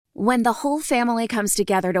When the whole family comes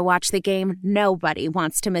together to watch the game, nobody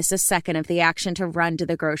wants to miss a second of the action to run to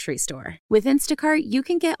the grocery store. With Instacart, you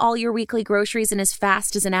can get all your weekly groceries in as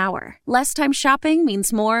fast as an hour. Less time shopping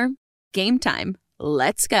means more game time.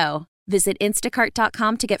 Let's go. Visit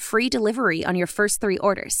instacart.com to get free delivery on your first 3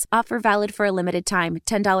 orders. Offer valid for a limited time.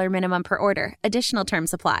 $10 minimum per order. Additional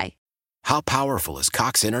terms apply. How powerful is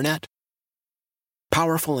Cox Internet?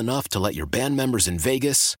 Powerful enough to let your band members in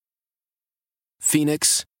Vegas,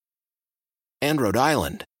 Phoenix, and Rhode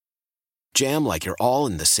Island jam like you're all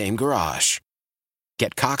in the same garage.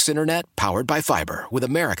 Get Cox Internet powered by fiber with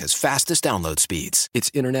America's fastest download speeds.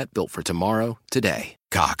 It's internet built for tomorrow, today.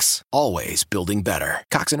 Cox, always building better.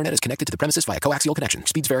 Cox Internet is connected to the premises via coaxial connection.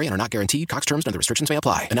 Speeds vary and are not guaranteed. Cox terms and other restrictions may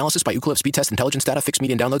apply. Analysis by Ookla Speed Test Intelligence Data. Fixed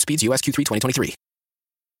median download speeds. US Q3 2023.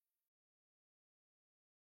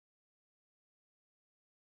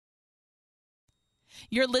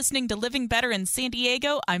 You're listening to Living Better in San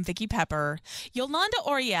Diego. I'm Vicki Pepper. Yolanda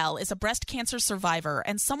Origel is a breast cancer survivor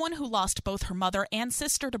and someone who lost both her mother and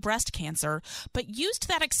sister to breast cancer, but used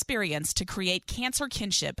that experience to create Cancer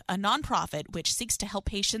Kinship, a nonprofit which seeks to help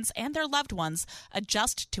patients and their loved ones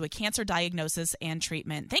adjust to a cancer diagnosis and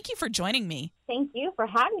treatment. Thank you for joining me. Thank you for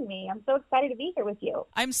having me. I'm so excited to be here with you.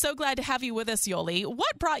 I'm so glad to have you with us, Yoli.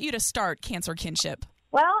 What brought you to start Cancer Kinship?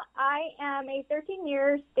 Well, I am a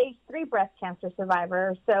 13-year stage 3 breast cancer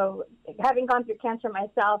survivor. So having gone through cancer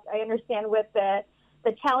myself, I understand what the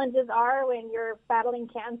challenges are when you're battling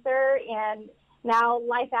cancer, and now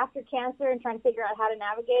life after cancer and trying to figure out how to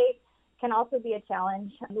navigate can also be a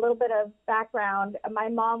challenge. A little bit of background. My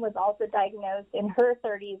mom was also diagnosed in her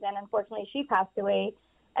 30s, and unfortunately she passed away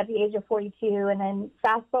at the age of 42. And then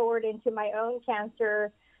fast forward into my own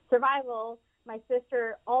cancer survival, my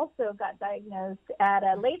sister also got diagnosed at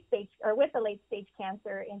a late stage or with a late stage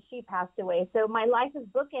cancer, and she passed away. So my life is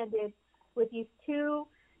bookended with these two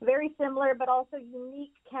very similar but also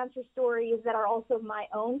unique cancer stories that are also my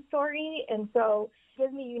own story. And so it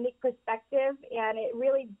gives me a unique perspective, and it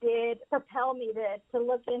really did propel me to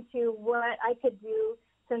look into what I could do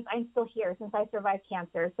since I'm still here, since I survived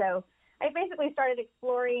cancer. So I basically started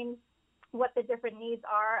exploring what the different needs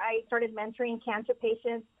are. I started mentoring cancer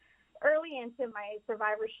patients early into my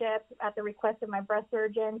survivorship at the request of my breast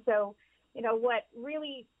surgeon. So, what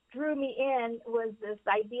really drew me in was this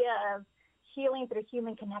idea of healing through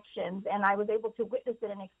human connections. And I was able to witness it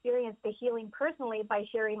and experience the healing personally by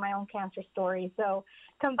sharing my own cancer story. So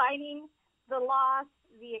combining the loss,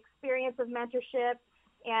 the experience of mentorship,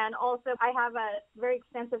 and also I have a very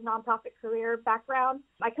extensive nonprofit career background.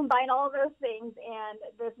 I combine all of those things, and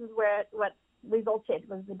this is what resulted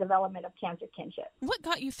was the development of Cancer Kinship. What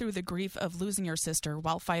got you through the grief of losing your sister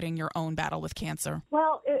while fighting your own battle with cancer?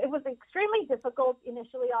 Well, it was extremely difficult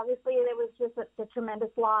initially. Obviously, it was just a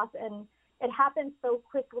tremendous loss, and it happened so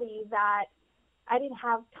quickly that I didn't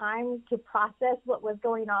have time to process what was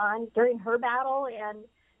going on during her battle. And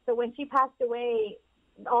so when she passed away,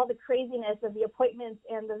 all the craziness of the appointments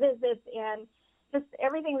and the visits and just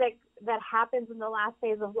everything that happens in the last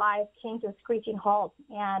phase of life came to a screeching halt.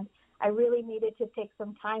 And I really needed to take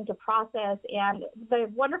some time to process. And the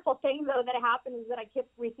wonderful thing, though, that happened is that I kept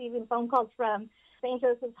receiving phone calls from St.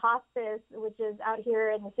 Joseph's Hospice, which is out here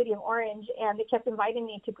in the city of Orange, and they kept inviting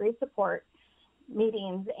me to grief support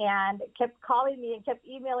meetings and kept calling me and kept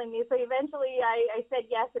emailing me. So eventually I said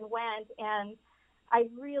yes and went, and I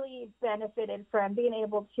really benefited from being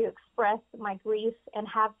able to express my grief and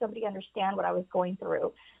have somebody understand what I was going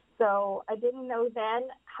through. So I didn't know then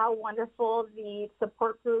how wonderful the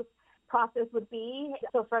support group process would be.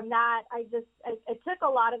 So from that, I took a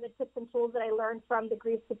lot of the tips and tools that I learned from the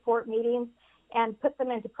grief support meetings and put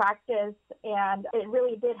them into practice, and it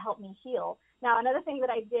really did help me heal. Now, another thing that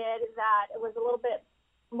I did that was a little bit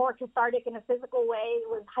more cathartic in a physical way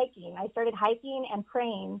was hiking. I started hiking and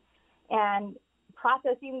praying and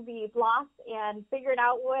processing the loss and figured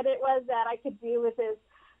out what it was that I could do with this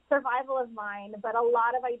survival of mine. But a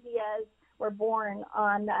lot of ideas were born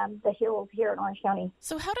on the hills here in Orange County.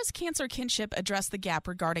 So how does Cancer Kinship address the gap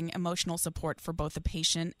regarding emotional support for both the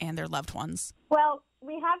patient and their loved ones? Well,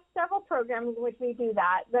 we have several programs in which we do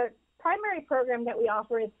that. The primary program that we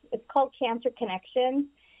offer is it's called Cancer Connection,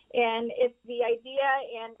 and it's the idea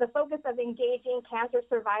and the focus of engaging cancer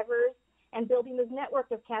survivors and building this network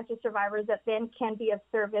of cancer survivors that then can be of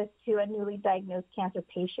service to a newly diagnosed cancer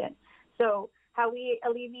patient. So how we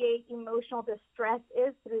alleviate emotional distress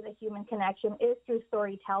is through the human connection, is through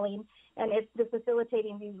storytelling, and it's through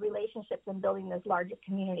facilitating these relationships and building this larger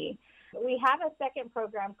community. We have a second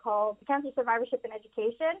program called Cancer Survivorship and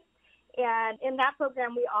Education, and in that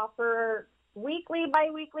program we offer weekly,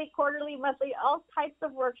 biweekly, quarterly, monthly, all types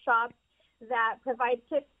of workshops that provide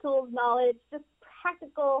tips, tools, knowledge, just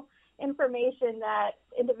practical information that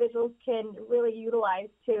individuals can really utilize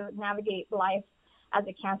to navigate life as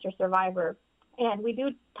a cancer survivor. And we do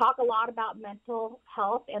talk a lot about mental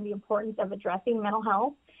health and the importance of addressing mental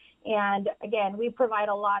health. And again, we provide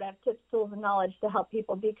a lot of tips, tools, and knowledge to help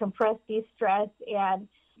people decompress, de-stress, and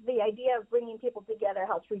the idea of bringing people together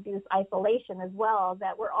helps reduce isolation as well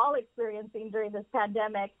that we're all experiencing during this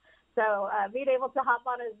pandemic. So being able to hop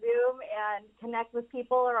on a Zoom and connect with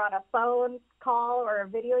people or on a phone call or a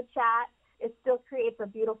video chat, it still creates a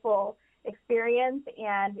beautiful experience,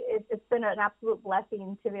 and it's been an absolute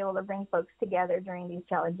blessing to be able to bring folks together during these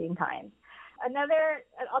challenging times.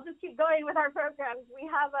 I'll just keep going with our programs. We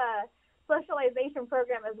have a socialization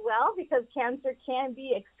program as well because cancer can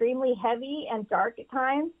be extremely heavy and dark at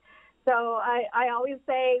times. So I always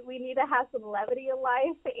say we need to have some levity in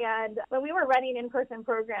life. And when we were running in-person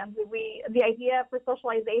programs, the idea for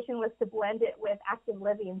socialization was to blend it with active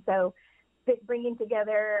living. So bringing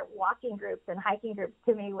together walking groups and hiking groups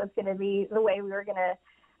to me was going to be the way we were going to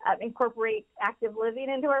incorporate active living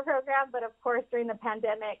into our program. But of course, during the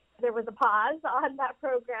pandemic, there was a pause on that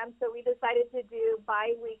program. So we decided to do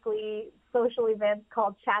bi-weekly social events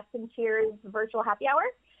called Chats and Cheers Virtual Happy Hour.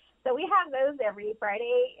 So we have those every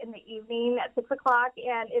Friday in the evening at 6 o'clock,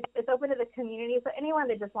 and it's open to the community. So anyone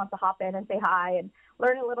that just wants to hop in and say hi and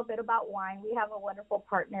learn a little bit about wine, we have a wonderful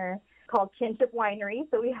partner called Kinship Winery.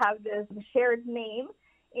 So we have this shared name,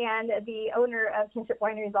 and the owner of Kinship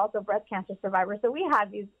Winery is also a breast cancer survivor. So we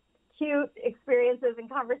have these cute experiences and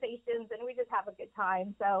conversations, and we just have a good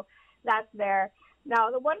time. So that's there.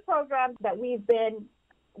 Now, the one program that we've been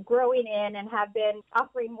growing in and have been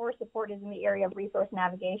offering more support is in the area of resource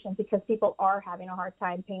navigation because people are having a hard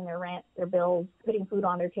time paying their rent, their bills, putting food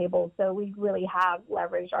on their tables. So we really have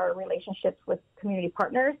leveraged our relationships with community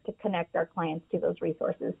partners to connect our clients to those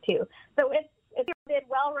resources too. So it's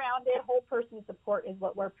well-rounded, whole person support is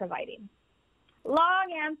what we're providing.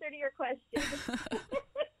 Long answer to your question.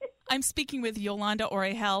 I'm speaking with Yolanda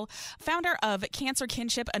Origel, founder of Cancer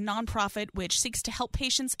Kinship, a nonprofit which seeks to help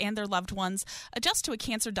patients and their loved ones adjust to a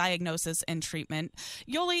cancer diagnosis and treatment.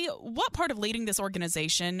 Yoli, what part of leading this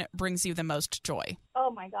organization brings you the most joy?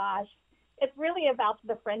 Oh, my gosh. It's really about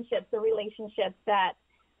the friendships, the relationships that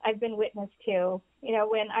I've been witness to. You know,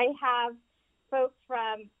 when I have folks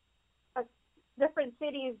from different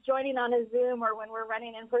cities joining on a Zoom or when we're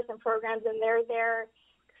running in-person programs and they're there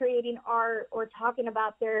creating art or talking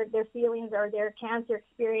about their feelings or their cancer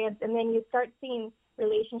experience, and then you start seeing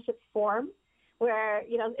relationships form where,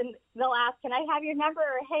 you know, and they'll ask, can I have your number?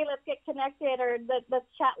 Or, hey, let's get connected, or let's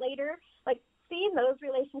chat later. Like, seeing those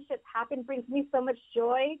relationships happen brings me so much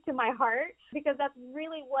joy to my heart because that's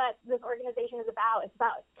really what this organization is about. It's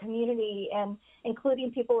about community and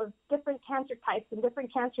including people of different cancer types and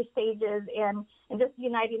different cancer stages and just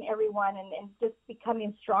uniting everyone and just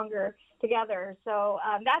becoming stronger together. So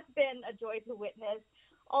that's been a joy to witness.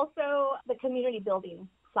 Also, the community building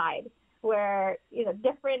side where, you know,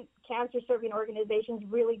 different cancer-serving organizations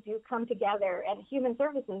really do come together, and human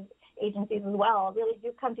services agencies as well really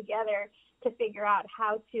do come together to figure out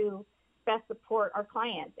how to best support our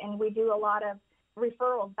clients. And we do a lot of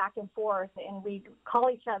referrals back and forth, and we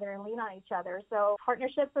call each other and lean on each other. So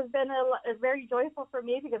partnerships has been very joyful for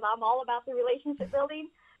me because I'm all about the relationship building.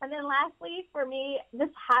 And then lastly, for me,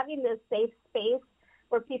 just having this safe space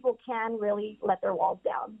where people can really let their walls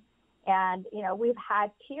down. And, you know, we've had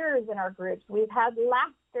tears in our groups. We've had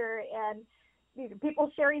laughter and people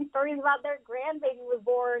sharing stories about their grandbaby was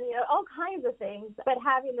born, you know, all kinds of things. But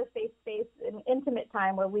having the safe space and intimate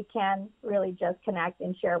time where we can really just connect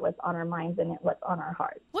and share what's on our minds and what's on our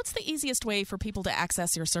hearts. What's the easiest way for people to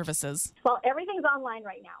access your services? Well, everything's online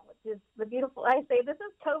right now, which is the beautiful, I say this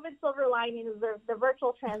is COVID silver lining, is the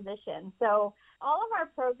virtual transition. So all of our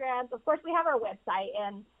programs, of course, we have our website,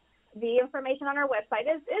 and the information on our website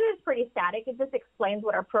is pretty static. It just explains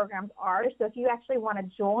what our programs are. So if you actually want to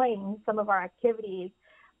join some of our activities,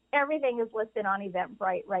 everything is listed on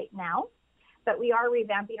Eventbrite right now. But we are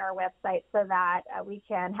revamping our website so that we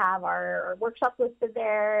can have our workshops listed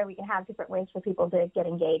there. We can have different ways for people to get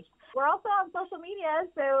engaged. We're also on social media,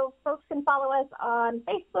 so folks can follow us on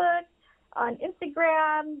Facebook, on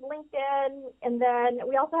Instagram, LinkedIn, and then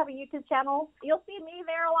we also have a YouTube channel. You'll see me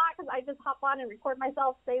there a lot because I just hop on and record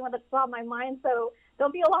myself saying what's on my mind. So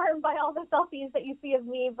don't be alarmed by all the selfies that you see of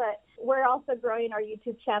me, but we're also growing our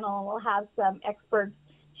YouTube channel, and we'll have some experts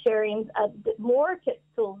sharing more tips,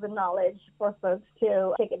 tools, and knowledge for folks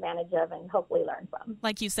to take advantage of and hopefully learn from.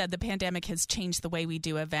 Like you said, the pandemic has changed the way we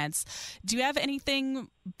do events. Do you have anything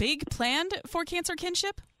big planned for Cancer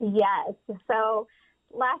Kinship? Yes. So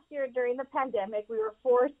last year during the pandemic, we were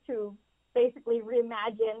forced to basically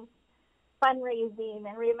reimagine fundraising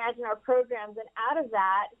and reimagine our programs. And out of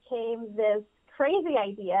that came this crazy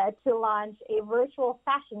idea to launch a virtual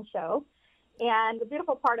fashion show. And the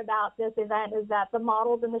beautiful part about this event is that the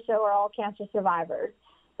models in the show are all cancer survivors.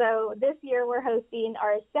 So this year we're hosting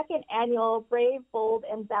our second annual Brave, Bold,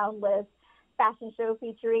 and Boundless fashion show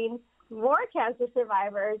featuring more cancer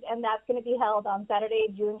survivors, and that's going to be held on Saturday,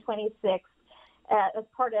 June 26th as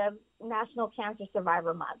part of National Cancer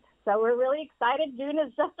Survivor Month. So we're really excited. June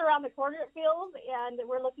is just around the corner, it feels, and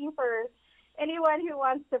we're looking for anyone who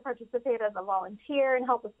wants to participate as a volunteer and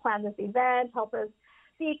help us plan this event, help us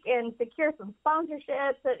seek and secure some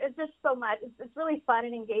sponsorships. It's just so much. It's really fun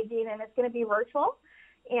and engaging, and it's going to be virtual.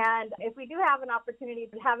 And if we do have an opportunity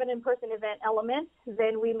to have an in-person event element,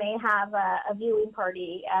 then we may have a viewing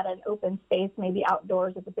party at an open space, maybe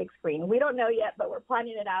outdoors with a big screen. We don't know yet, but we're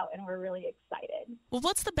planning it out, and we're really excited. Well,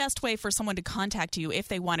 what's the best way for someone to contact you if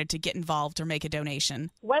they wanted to get involved or make a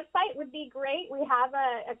donation? Website would be great. We have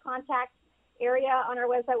a contact area on our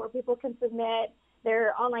website where people can submit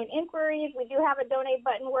their online inquiries. We do have a donate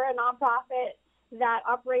button. We're a nonprofit that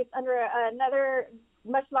operates under another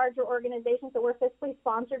much larger organization. So we're fiscally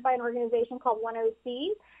sponsored by an organization called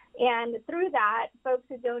 10C. And through that, folks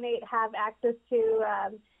who donate have access to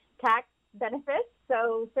tax benefits.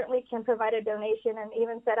 So certainly can provide a donation and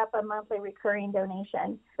even set up a monthly recurring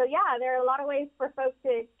donation. So yeah, there are a lot of ways for folks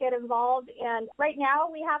to get involved. And right now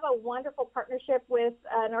we have a wonderful partnership with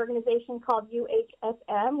an organization called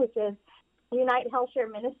UHSM, which is Unite Health Share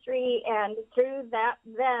Ministry. And through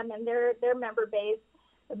them and their member base,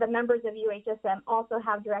 the members of UHSM also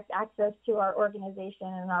have direct access to our organization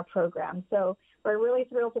and our program. So we're really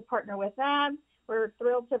thrilled to partner with them. We're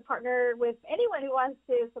thrilled to partner with anyone who wants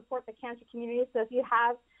to support the cancer community. So if you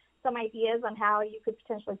have some ideas on how you could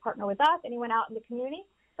potentially partner with us, anyone out in the community,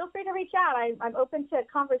 feel free to reach out. I'm open to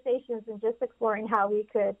conversations and just exploring how we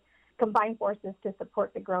could combine forces to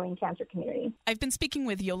support the growing cancer community. I've been speaking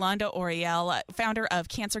with Yolanda Origel, founder of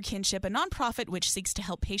Cancer Kinship, a nonprofit which seeks to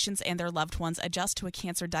help patients and their loved ones adjust to a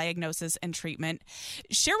cancer diagnosis and treatment.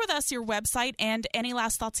 Share with us your website and any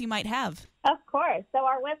last thoughts you might have. Of course. So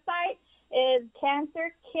our website is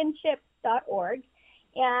cancerkinship.org.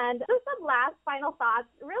 And just some last final thoughts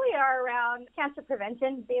really are around cancer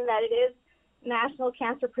prevention, being that it is National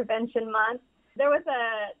Cancer Prevention Month. There was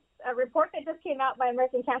a report that just came out by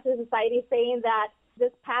American Cancer Society saying that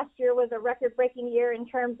this past year was a record-breaking year in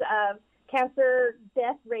terms of cancer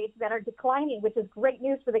death rates that are declining, which is great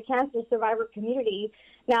news for the cancer survivor community.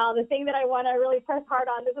 Now, the thing that I want to really press hard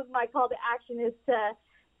on, this is my call to action, is to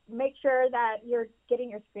make sure that you're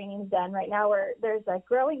getting your screenings done. Right now, there's a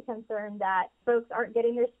growing concern that folks aren't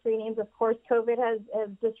getting their screenings. Of course, COVID has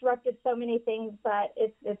disrupted so many things, but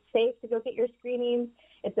it's safe to go get your screenings.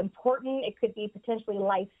 It's important. It could be potentially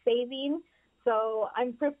life-saving. So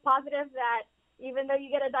I'm proof positive that even though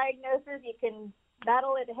you get a diagnosis, you can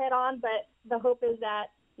battle it head on, but the hope is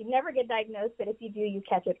that you never get diagnosed, but if you do, you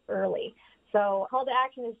catch it early. So call to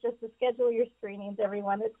action is just to schedule your screenings,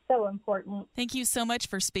 everyone. It's so important. Thank you so much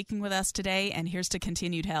for speaking with us today, and here's to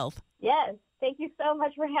continued health. Yes. Thank you so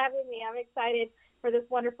much for having me. I'm excited for this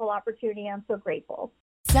wonderful opportunity. I'm so grateful.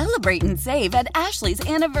 Celebrate and save at Ashley's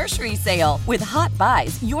Anniversary Sale. With Hot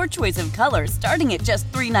Buys, your choice of colors starting at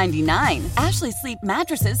just $3.99. Ashley Sleep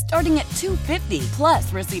mattresses starting at $2.50.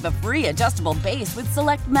 Plus, receive a free adjustable base with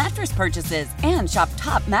select mattress purchases. And shop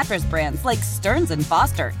top mattress brands like Stearns &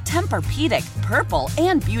 Foster, Tempur-Pedic, Purple,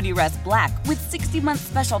 and Beautyrest Black with 60-month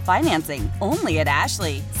special financing. Only at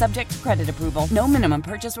Ashley. Subject to credit approval. No minimum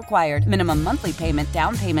purchase required. Minimum monthly payment,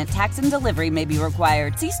 down payment, tax, and delivery may be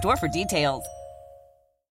required. See store for details.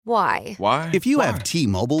 Why? If you have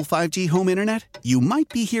T-Mobile 5G home internet, you might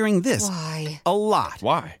be hearing this a lot.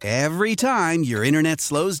 Why? Every time your internet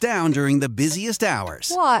slows down during the busiest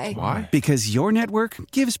hours. Why? Because your network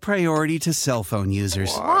gives priority to cell phone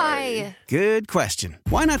users. Why? Good question.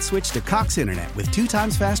 Why not switch to Cox Internet with 2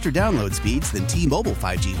 times faster download speeds than T-Mobile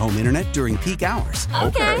 5G home internet during peak hours?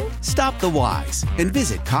 Okay. Stop the whys and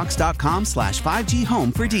visit cox.com/5G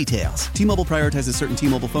home for details. T-Mobile prioritizes certain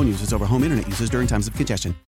T-Mobile phone users over home internet users during times of congestion.